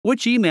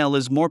Which email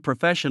is more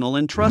professional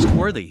and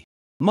trustworthy?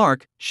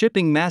 Mark,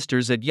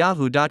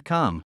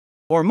 shippingmasters@yahoo.com,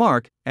 or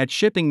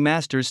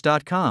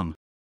mark@shippingmasters.com?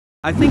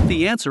 I think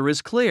the answer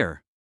is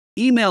clear.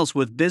 Emails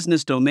with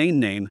business domain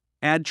name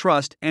add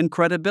trust and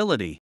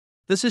credibility.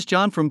 This is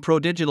John from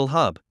ProDigital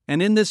Hub,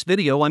 and in this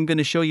video I'm going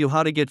to show you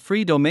how to get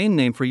free domain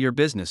name for your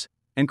business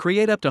and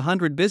create up to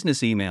 100 business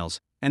emails,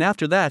 and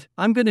after that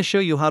I'm going to show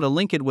you how to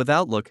link it with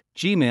Outlook,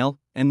 Gmail,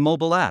 and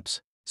mobile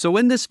apps. So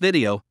in this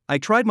video, I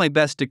tried my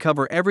best to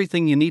cover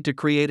everything you need to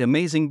create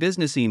amazing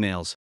business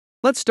emails.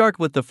 Let's start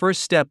with the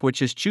first step,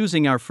 which is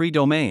choosing our free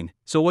domain.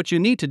 So what you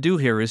need to do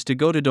here is to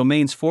go to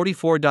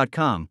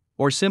domains44.com,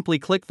 or simply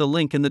click the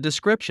link in the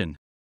description.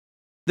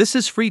 This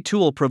is free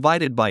tool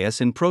provided by us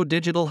in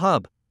ProDigital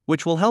Hub,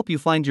 which will help you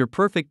find your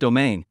perfect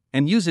domain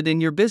and use it in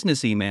your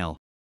business email.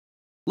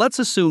 Let's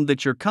assume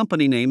that your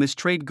company name is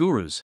Trade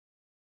Gurus.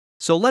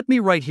 So let me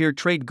write here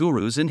Trade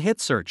Gurus and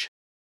hit search.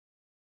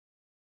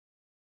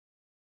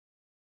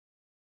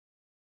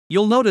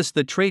 You'll notice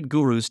that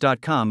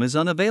tradegurus.com is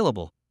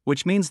unavailable,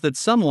 which means that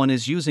someone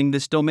is using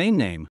this domain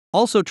name.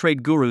 Also,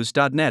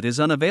 tradegurus.net is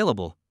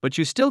unavailable, but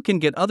you still can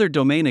get other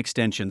domain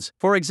extensions.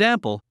 For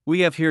example,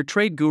 we have here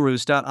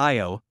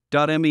tradegurus.io,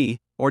 .me,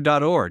 or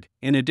 .org,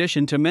 in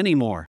addition to many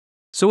more.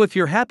 So if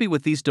you're happy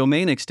with these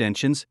domain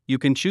extensions, you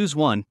can choose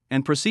one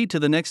and proceed to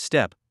the next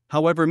step.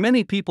 However,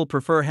 many people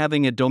prefer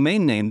having a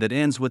domain name that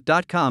ends with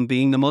 .com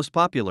being the most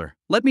popular.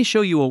 Let me show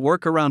you a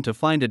workaround to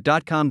find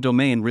a .com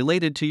domain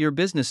related to your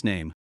business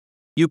name.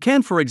 You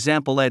can, for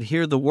example, add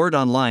here the word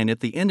online at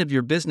the end of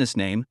your business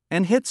name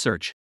and hit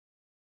search.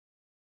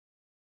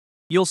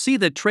 You'll see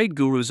that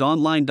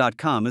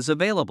tradegurusonline.com is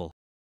available.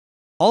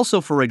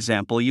 Also, for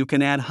example, you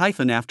can add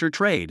hyphen after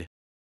trade.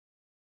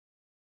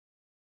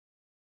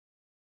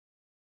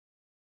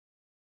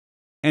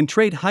 And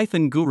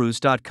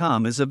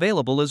trade-gurus.com is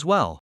available as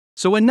well.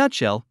 So in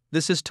nutshell,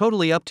 this is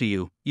totally up to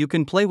you. You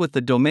can play with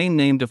the domain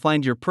name to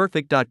find your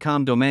perfect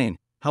 .com domain.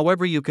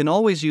 However, you can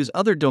always use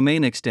other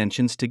domain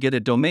extensions to get a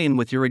domain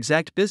with your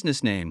exact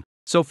business name.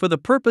 So for the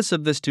purpose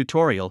of this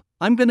tutorial,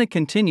 I'm going to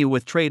continue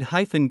with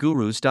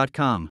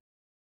trade-gurus.com.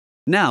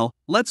 Now,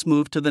 let's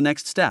move to the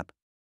next step.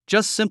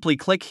 Just simply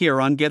click here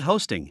on Get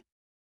Hosting.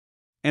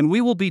 And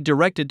we will be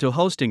directed to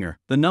Hostinger,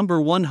 the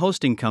 #1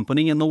 hosting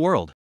company in the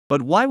world.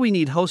 But why we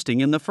need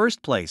hosting in the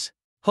first place?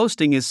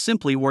 Hosting is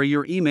simply where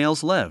your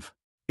emails live.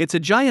 It's a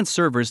giant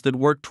servers that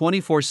work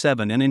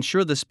 24/7 and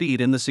ensure the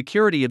speed and the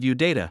security of your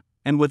data,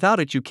 and without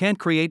it you can't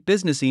create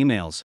business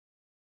emails.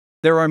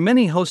 There are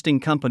many hosting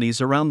companies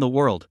around the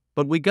world,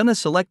 but we're gonna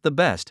select the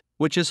best,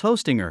 which is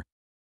Hostinger.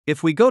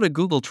 If we go to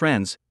Google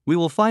Trends, we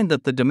will find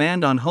that the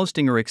demand on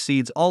Hostinger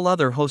exceeds all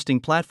other hosting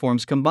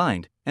platforms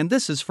combined, and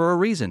this is for a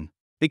reason.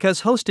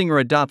 Because Hostinger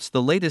adopts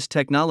the latest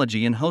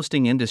technology in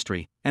hosting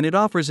industry, and it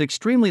offers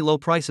extremely low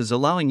prices,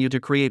 allowing you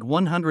to create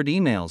 100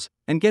 emails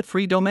and get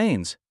free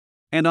domains.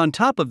 And on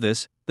top of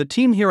this, the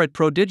team here at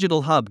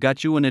ProDigital Hub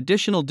got you an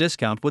additional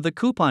discount with a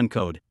coupon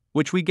code,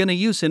 which we're gonna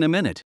use in a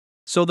minute.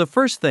 So the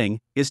first thing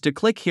is to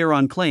click here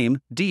on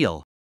Claim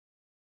Deal.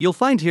 You'll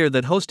find here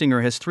that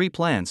Hostinger has 3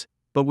 plans,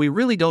 but we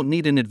really don't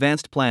need an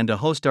advanced plan to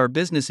host our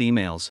business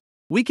emails.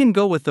 We can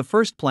go with the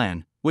first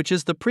plan, which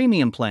is the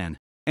premium plan.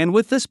 And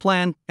with this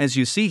plan, as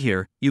you see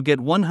here, you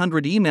get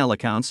 100 email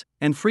accounts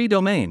and free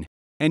domain.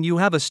 And you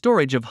have a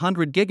storage of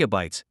 100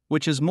 gigabytes,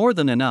 which is more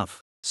than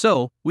enough.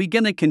 So, we're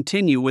gonna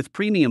continue with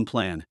premium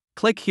plan.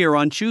 Click here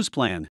on Choose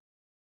Plan.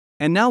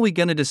 And now we're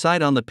gonna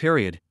decide on the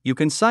period. You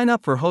can sign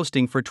up for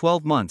hosting for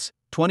 12 months,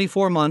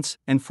 24 months,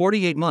 and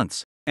 48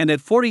 months. And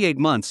at 48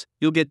 months,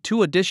 you'll get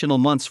 2 additional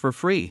months for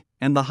free,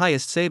 and the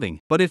highest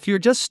saving. But if you're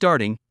just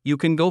starting, you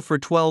can go for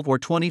 12 or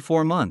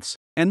 24 months.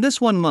 And this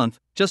 1 month,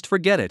 just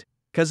forget it,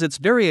 cause it's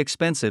very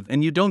expensive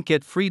and you don't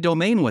get free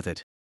domain with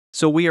it.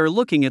 So we are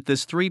looking at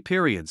this 3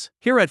 periods.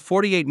 Here at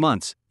 48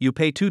 months, you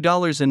pay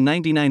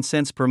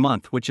 $2.99 per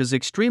month, which is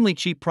extremely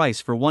cheap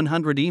price for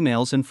 100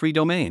 emails and free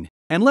domain.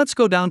 And let's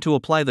go down to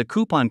apply the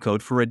coupon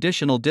code for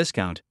additional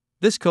discount.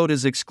 This code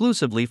is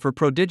exclusively for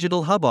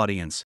ProDigital Hub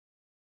audience.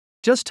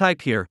 Just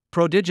type here,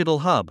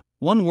 ProDigital Hub,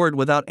 one word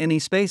without any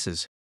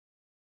spaces.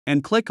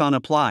 And click on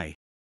Apply.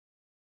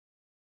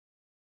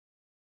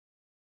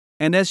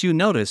 And as you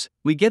notice,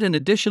 we get an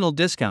additional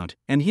discount,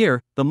 and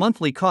here, the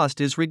monthly cost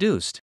is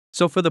reduced.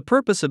 So for the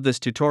purpose of this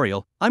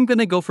tutorial, I'm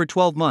gonna go for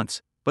 12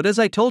 months, but as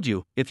I told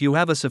you, if you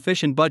have a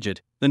sufficient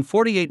budget, then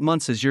 48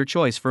 months is your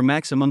choice for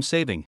maximum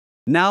saving.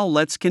 Now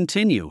let's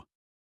continue.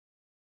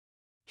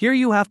 Here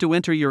you have to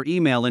enter your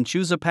email and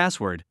choose a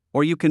password,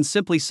 or you can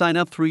simply sign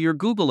up through your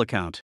Google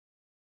account.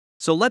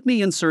 So let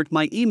me insert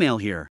my email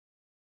here.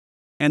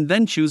 And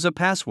then choose a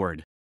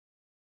password.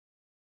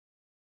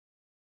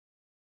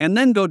 And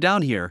then go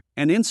down here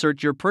and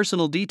insert your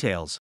personal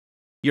details.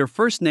 Your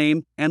first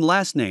name and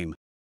last name.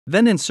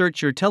 Then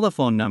insert your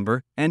telephone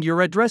number and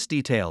your address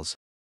details.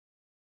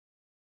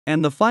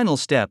 And the final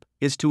step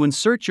is to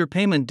insert your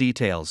payment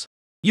details.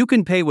 You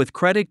can pay with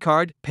credit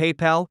card,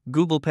 PayPal,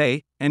 Google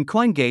Pay, and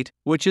CoinGate,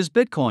 which is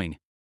Bitcoin.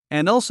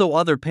 And also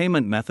other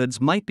payment methods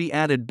might be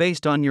added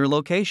based on your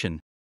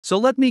location. So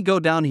let me go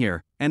down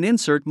here and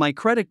insert my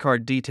credit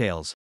card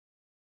details.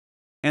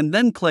 And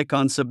then click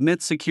on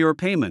Submit Secure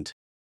Payment.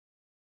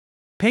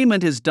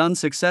 Payment is done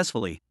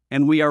successfully,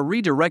 and we are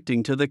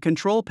redirecting to the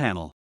control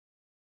panel.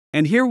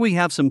 And here we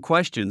have some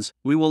questions,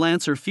 we will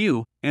answer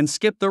few, and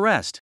skip the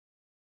rest.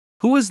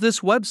 Who is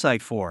this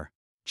website for?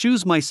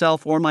 Choose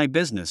myself or my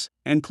business,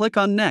 and click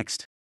on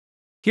Next.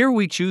 Here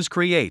we choose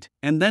Create,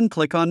 and then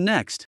click on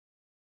Next.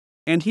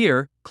 And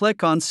here,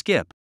 click on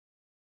Skip.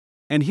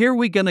 And here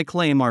we gonna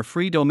claim our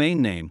free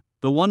domain name,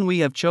 the one we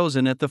have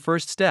chosen at the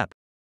first step.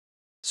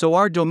 So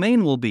our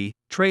domain will be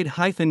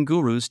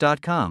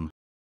trade-gurus.com.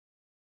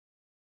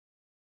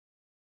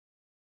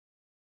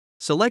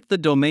 Select the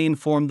domain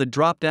from the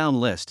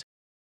drop-down list.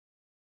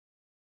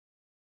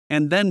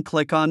 And then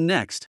click on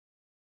Next.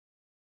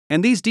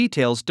 And these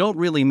details don't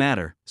really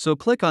matter, so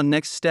click on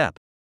Next Step.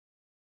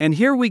 And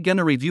here we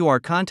gonna review our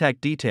contact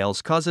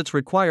details cause it's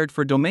required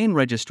for domain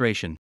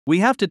registration. We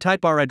have to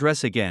type our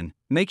address again,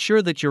 make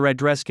sure that your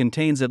address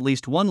contains at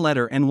least one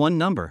letter and one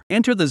number.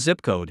 Enter the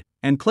zip code,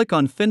 and click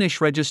on Finish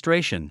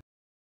Registration.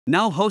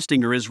 Now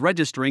Hostinger is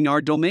registering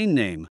our domain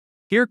name.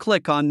 Here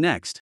click on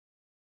Next.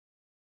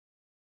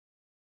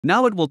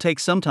 Now it will take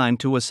some time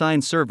to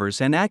assign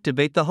servers and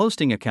activate the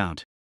hosting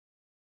account.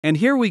 And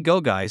here we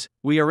go guys,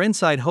 we are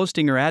inside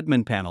Hostinger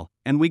admin panel,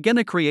 and we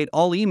gonna create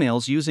all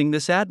emails using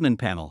this admin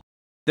panel.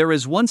 There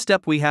is one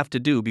step we have to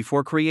do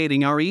before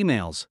creating our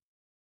emails.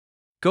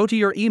 Go to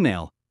your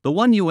email, the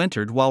one you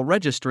entered while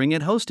registering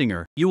at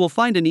Hostinger. You will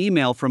find an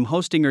email from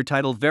Hostinger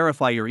titled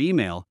Verify Your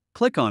Email,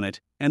 click on it,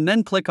 and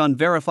then click on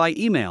Verify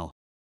Email.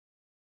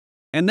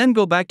 And then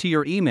go back to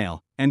your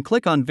email, and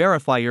click on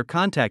Verify Your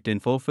Contact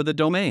Info for the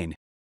domain.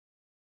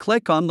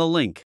 Click on the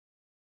link.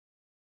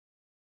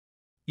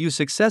 You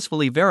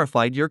successfully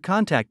verified your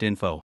contact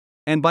info.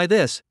 And by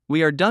this,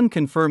 we are done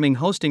confirming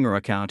Hostinger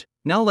account.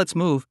 Now let's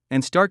move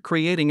and start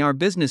creating our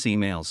business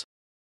emails.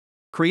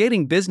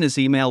 Creating business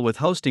email with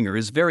Hostinger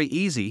is very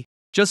easy,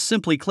 just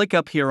simply click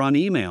up here on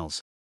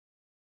emails.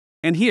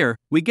 And here,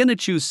 we gonna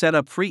choose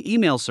Setup Free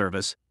Email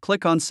Service,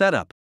 click on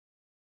Setup.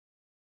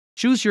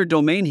 Choose your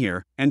domain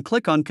here, and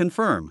click on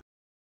Confirm.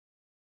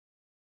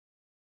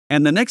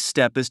 And the next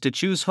step is to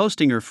choose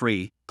Hostinger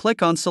Free,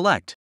 click on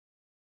Select.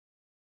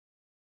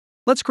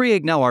 Let's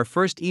create now our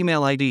first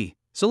email ID.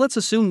 So let's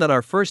assume that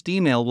our first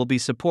email will be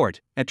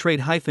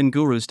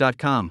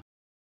support@trade-gurus.com.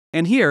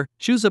 And here,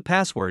 choose a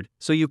password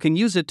so you can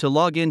use it to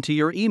log into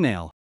your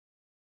email.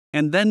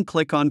 And then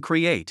click on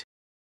Create.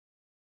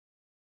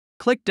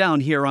 Click down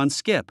here on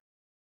Skip.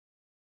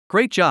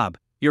 Great job,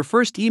 your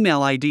first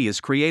email ID is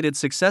created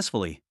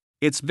successfully.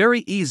 It's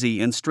very easy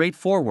and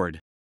straightforward.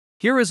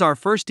 Here is our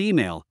first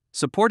email,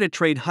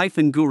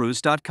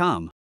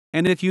 support@trade-gurus.com.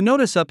 And if you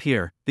notice up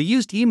here, the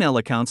used email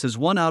accounts is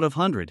 1 out of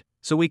 100.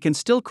 So we can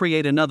still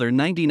create another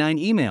 99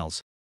 emails.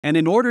 And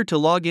in order to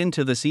log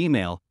into this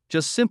email,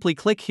 just simply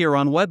click here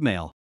on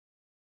Webmail.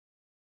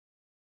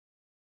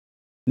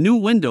 New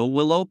window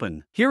will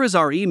open. Here is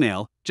our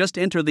email, just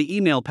enter the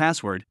email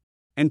password,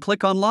 and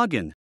click on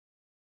Login.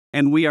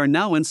 And we are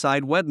now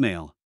inside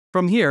Webmail.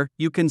 From here,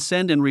 you can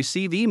send and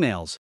receive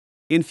emails.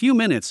 In few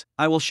minutes,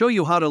 I will show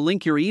you how to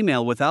link your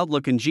email with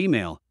Outlook and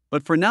Gmail,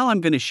 but for now I'm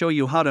going to show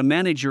you how to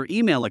manage your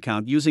email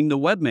account using the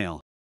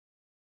Webmail.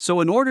 So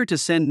in order to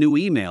send new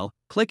email,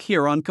 click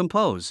here on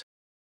Compose.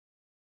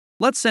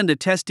 Let's send a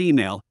test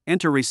email,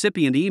 enter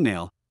recipient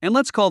email, and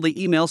let's call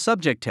the email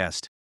subject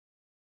test.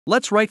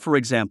 Let's write for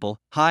example,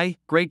 "Hi,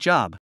 great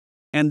job."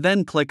 And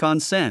then click on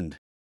Send.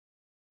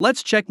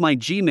 Let's check my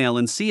Gmail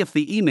and see if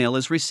the email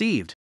is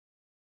received.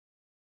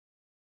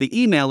 The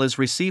email is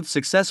received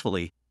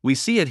successfully, we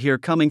see it here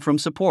coming from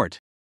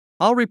support.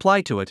 I'll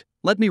reply to it,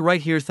 let me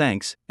write here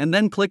thanks, and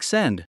then click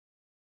Send.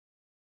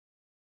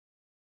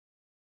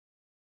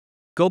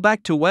 Go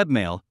back to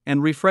Webmail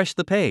and refresh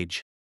the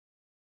page.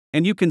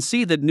 And you can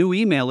see that new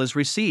email is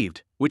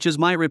received, which is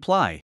my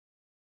reply.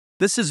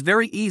 This is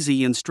very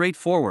easy and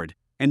straightforward,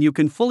 and you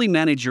can fully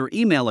manage your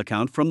email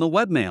account from the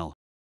Webmail.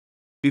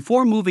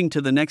 Before moving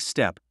to the next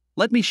step,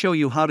 let me show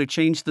you how to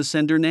change the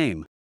sender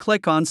name.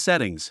 Click on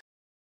Settings.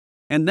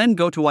 And then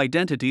go to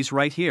Identities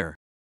right here.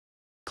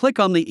 Click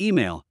on the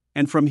email,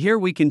 and from here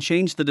we can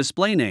change the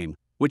display name,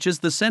 which is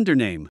the sender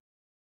name.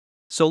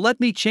 So let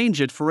me change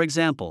it, for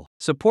example,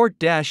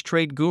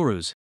 support-trade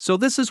gurus. So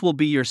this will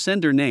be your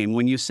sender name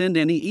when you send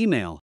any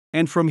email.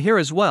 And from here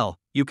as well,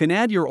 you can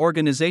add your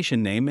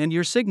organization name and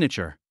your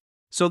signature.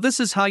 So this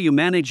is how you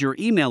manage your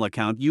email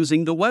account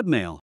using the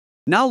Webmail.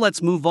 Now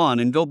let's move on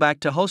and go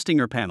back to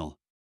Hostinger panel.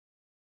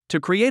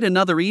 To create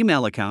another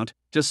email account,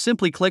 just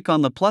simply click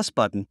on the plus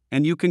button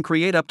and you can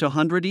create up to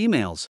 100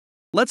 emails.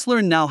 Let's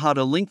learn now how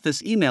to link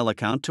this email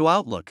account to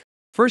Outlook.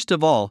 First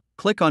of all,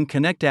 click on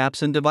Connect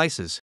Apps and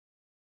Devices.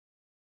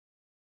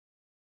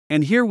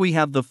 And here we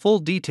have the full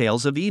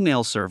details of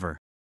email server.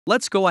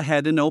 Let's go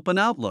ahead and open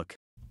Outlook.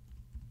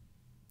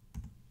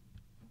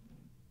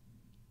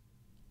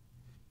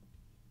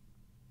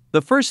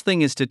 The first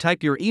thing is to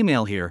type your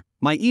email here.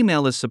 My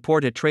email is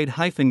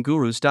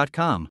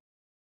support@trade-gurus.com.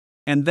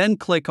 And then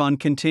click on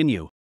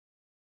Continue.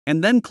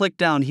 And then click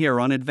down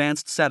here on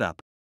Advanced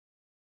Setup.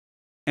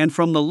 And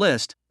from the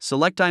list,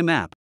 select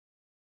IMAP.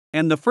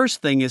 And the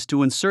first thing is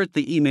to insert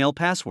the email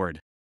password.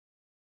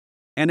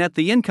 And at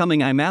the incoming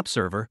IMAP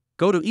server,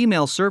 go to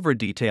email server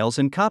details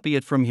and copy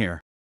it from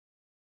here.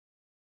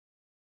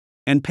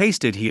 And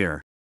paste it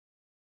here.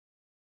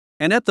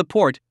 And at the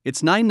port,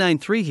 it's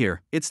 993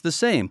 here, it's the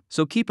same,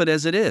 so keep it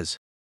as it is.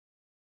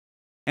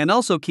 And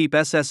also keep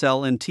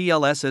SSL and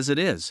TLS as it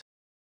is.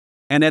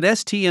 And at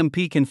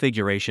STMP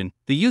configuration,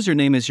 the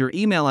username is your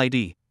email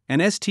ID,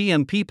 and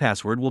STMP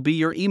password will be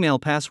your email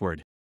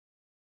password.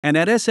 And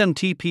at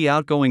SMTP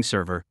outgoing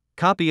server,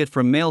 copy it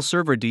from mail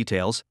server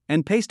details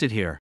and paste it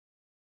here.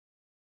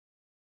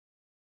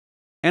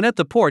 And at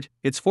the port,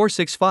 it's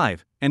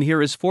 465, and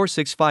here is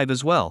 465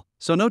 as well,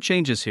 so no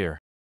changes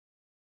here.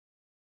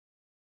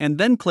 And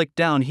then click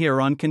down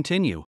here on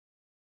Continue.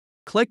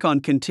 Click on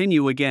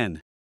Continue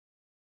again.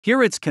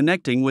 Here it's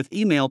connecting with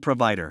email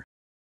provider.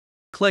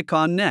 Click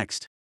on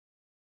Next.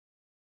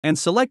 And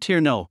select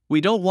here No,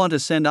 we don't want to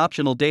send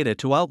optional data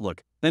to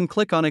Outlook, then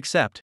click on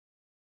Accept.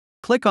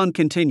 Click on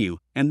Continue,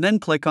 and then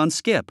click on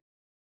Skip.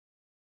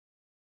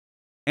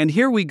 And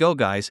here we go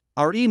guys,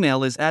 our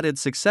email is added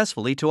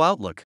successfully to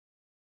Outlook.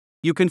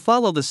 You can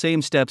follow the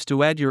same steps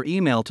to add your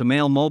email to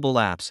Mail mobile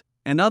apps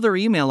and other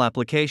email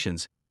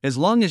applications, as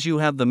long as you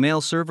have the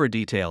mail server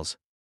details.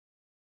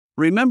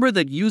 Remember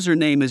that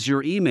username is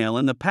your email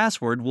and the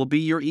password will be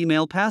your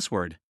email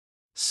password.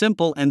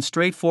 Simple and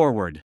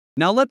straightforward.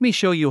 Now let me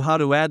show you how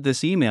to add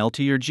this email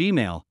to your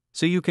Gmail,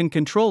 so you can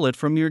control it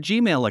from your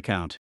Gmail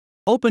account.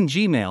 Open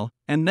Gmail,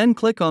 and then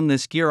click on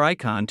this gear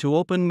icon to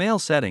open Mail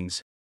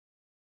Settings.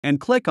 And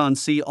click on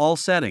See All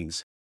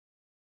Settings.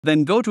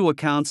 Then go to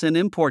Accounts and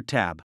Import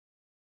tab.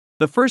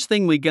 The first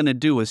thing we're gonna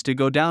do is to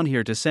go down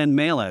here to Send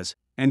Mail As,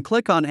 and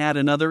click on Add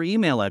Another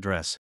Email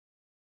Address.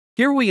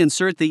 Here we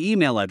insert the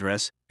email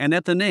address, and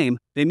at the name,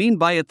 they mean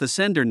by it the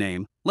sender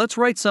name, let's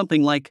write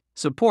something like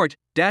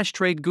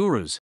support-trade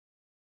gurus.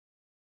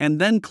 And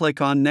then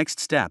click on Next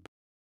Step.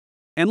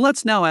 And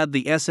let's now add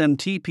the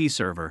SMTP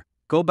server,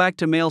 go back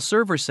to Mail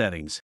Server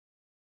Settings.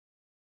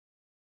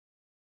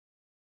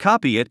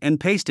 Copy it and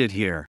paste it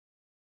here.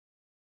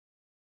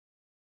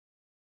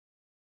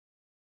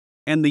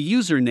 And the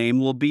username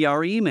will be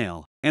our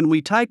email, and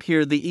we type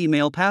here the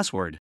email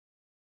password.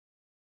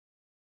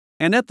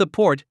 And at the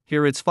port,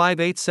 here it's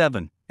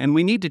 587, and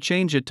we need to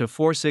change it to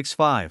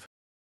 465.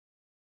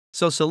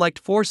 So select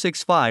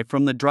 465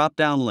 from the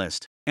drop-down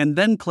list, and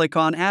then click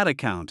on Add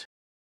Account.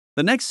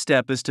 The next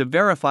step is to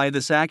verify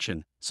this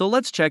action, so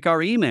let's check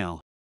our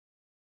email.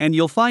 And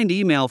you'll find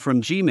email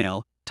from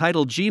Gmail,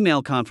 titled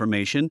Gmail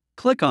Confirmation,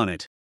 click on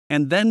it,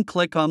 and then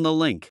click on the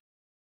link.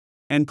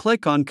 And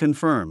click on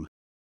Confirm.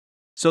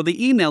 So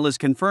the email is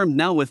confirmed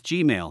now with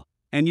Gmail,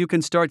 and you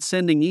can start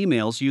sending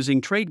emails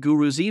using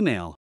TradeGuru's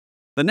email.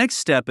 The next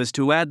step is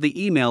to add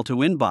the email to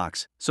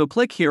Inbox, so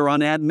click here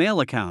on Add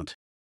Mail Account.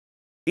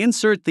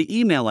 Insert the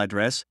email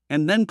address,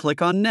 and then click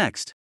on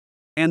Next.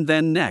 And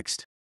then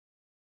Next.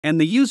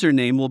 And the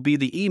username will be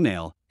the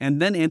email,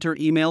 and then enter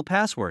email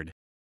password.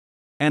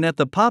 And at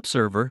the POP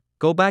server,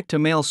 go back to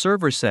Mail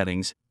Server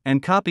Settings,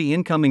 and copy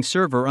incoming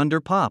server under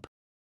POP.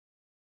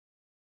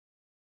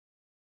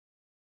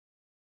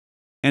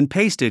 And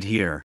paste it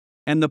here.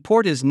 And the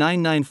port is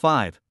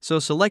 995, so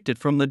select it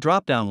from the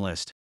drop-down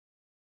list.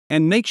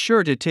 And make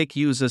sure to tick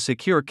Use a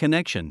secure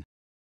connection.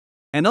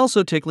 And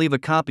also tick Leave a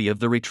copy of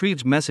the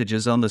retrieved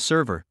messages on the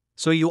server,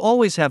 so you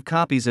always have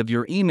copies of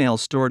your email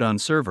stored on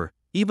server,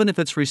 even if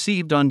it's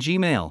received on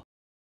Gmail.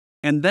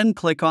 And then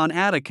click on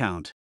Add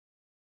Account.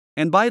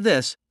 And by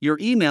this, your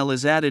email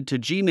is added to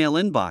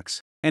Gmail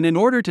inbox. And in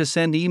order to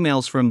send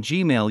emails from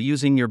Gmail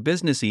using your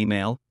business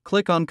email,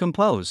 click on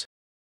Compose.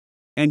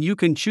 And you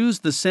can choose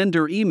the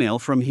sender email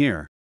from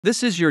here.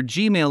 This is your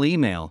Gmail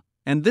email,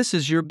 and this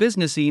is your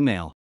business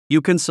email.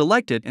 You can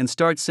select it and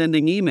start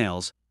sending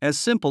emails, as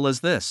simple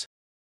as this.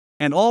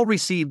 And all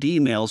received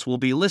emails will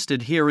be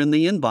listed here in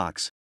the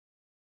inbox.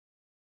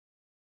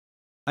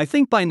 I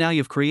think by now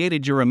you've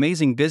created your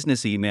amazing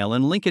business email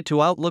and link it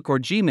to Outlook or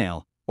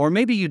Gmail, or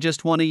maybe you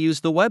just want to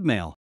use the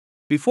webmail.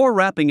 Before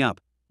wrapping up,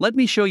 let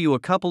me show you a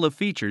couple of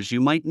features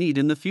you might need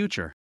in the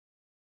future.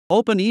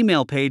 Open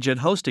Email page at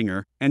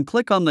Hostinger and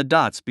click on the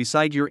dots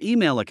beside your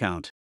email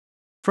account.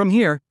 From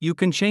here, you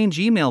can change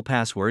email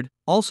password,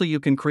 also you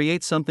can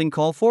create something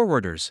called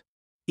forwarders.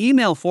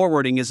 Email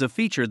forwarding is a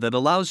feature that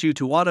allows you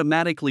to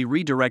automatically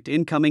redirect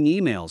incoming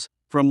emails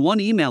from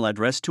one email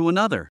address to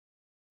another.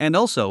 And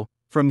also,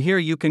 from here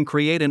you can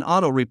create an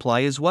auto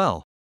reply as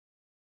well.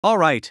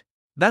 Alright,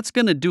 that's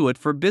gonna do it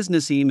for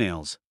business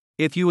emails.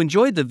 If you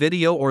enjoyed the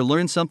video or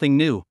learned something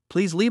new,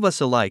 please leave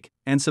us a like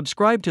and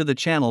subscribe to the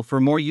channel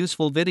for more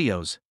useful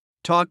videos.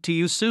 Talk to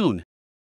you soon.